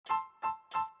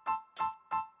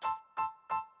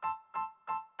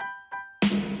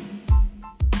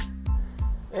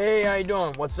Hey, how you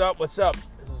doing? What's up? This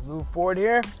is Lou Ford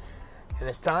here, and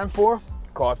it's time for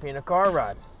Coffee in a Car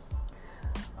Ride.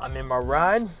 I'm in my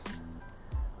ride,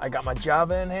 I got my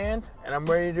Java in hand, and I'm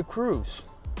ready to cruise.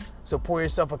 So pour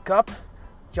yourself a cup,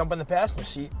 jump in the passenger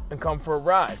seat, and come for a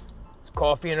ride. It's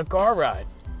Coffee in a Car Ride.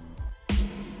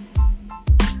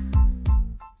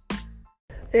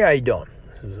 Hey, how you doing?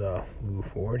 This is Lou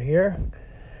Ford here,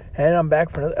 and I'm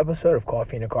back for another episode of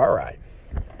Coffee in a Car Ride.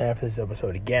 And after this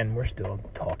episode, again, we're still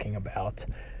talking about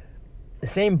the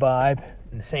same vibe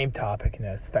and the same topic, and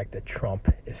that's the fact that Trump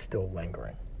is still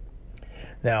lingering.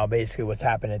 Now, basically what's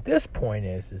happened at this point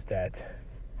is that,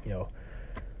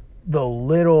 the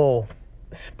little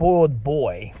spoiled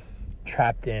boy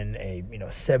trapped in a,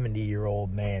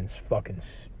 70-year-old man's fucking,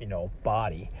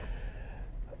 body,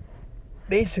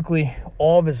 basically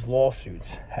all of his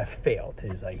lawsuits have failed.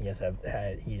 He's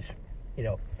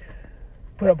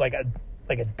put up like a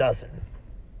dozen,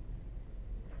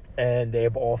 and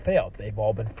they've all failed. They've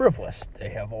all been frivolous.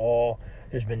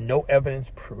 There's been no evidence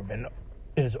proven.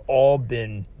 It has all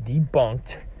been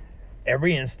debunked.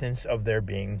 Every instance of there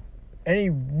being any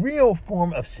real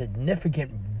form of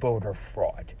significant voter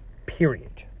fraud,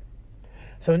 period.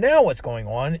 So now what's going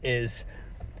on is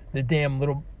the damn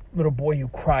little boy who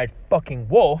cried fucking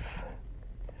wolf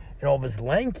and all of his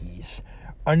Lankies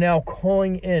are now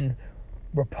calling in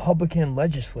Republican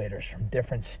legislators from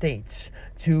different states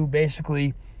to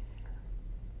basically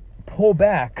pull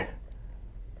back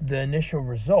the initial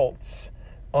results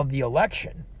of the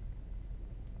election,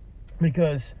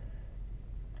 because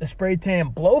the spray tan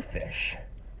blowfish,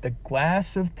 the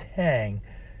glass of Tang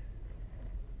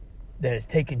that has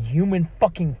taken human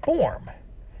fucking form,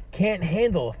 can't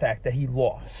handle the fact that he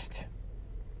lost.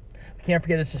 We can't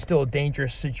forget this is still a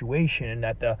dangerous situation, and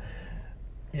that the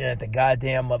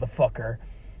goddamn motherfucker,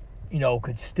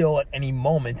 could still at any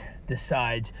moment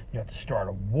decide, to start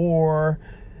a war,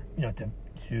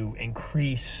 to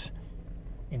increase,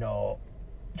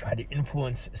 try to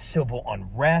influence civil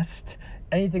unrest,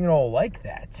 anything at all like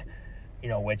that,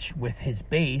 which with his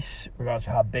base, regardless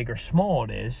of how big or small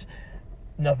it is,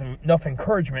 enough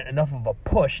encouragement, enough of a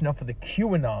push, enough of the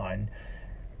QAnon,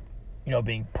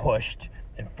 being pushed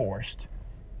and forced,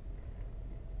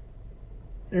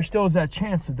 there still is that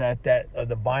chance of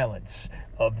the violence,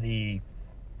 of the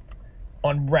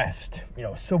unrest,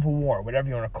 civil war, whatever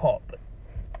you want to call it.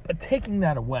 But taking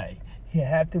that away, you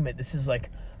have to admit this is like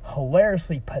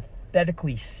hilariously,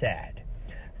 pathetically sad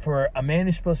for a man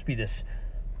who's supposed to be this,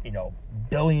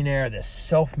 billionaire, this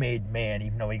self-made man,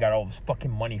 even though he got all this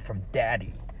fucking money from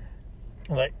daddy.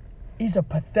 Like, he's a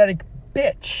pathetic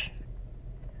bitch.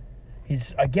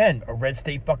 He's, again, a red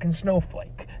state fucking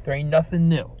snowflake. There ain't nothing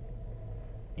new.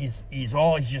 He's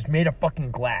just made of fucking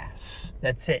glass.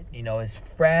 That's it. It's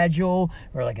fragile,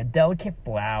 or like a delicate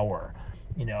flower.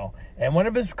 And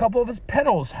couple of his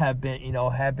petals have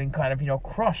been kind of,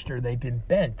 crushed, or they've been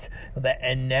bent.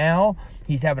 And now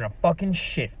he's having a fucking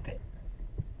shit fit.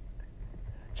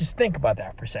 Just think about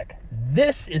that for a second.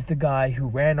 This is the guy who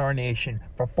ran our nation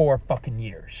for 4 fucking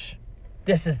years.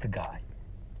 This is the guy.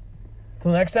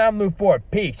 Till next time, move forward.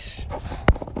 Peace.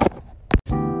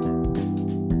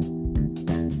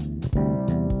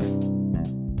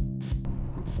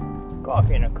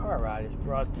 Coffee in a Car Ride is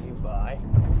brought to you by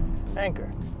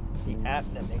Anchor, the app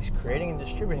that makes creating and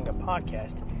distributing a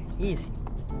podcast easy.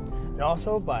 And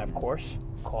also by, of course,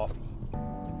 coffee.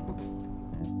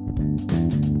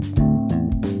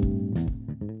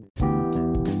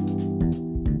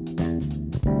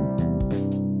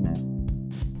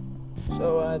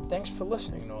 So, thanks for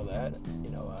listening and all that.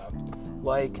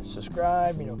 Like,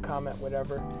 subscribe, comment,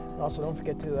 whatever. And also don't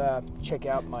forget to check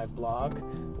out my blog,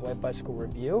 White Bicycle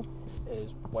Review. It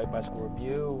is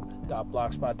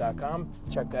whitebicyclereview.blogspot.com.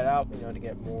 Check that out, to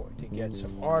get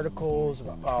some articles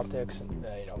about politics and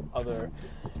other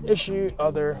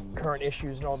current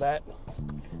issues and all that.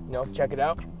 Check it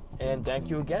out. And thank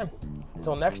you again.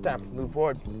 Until next time, move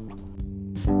forward.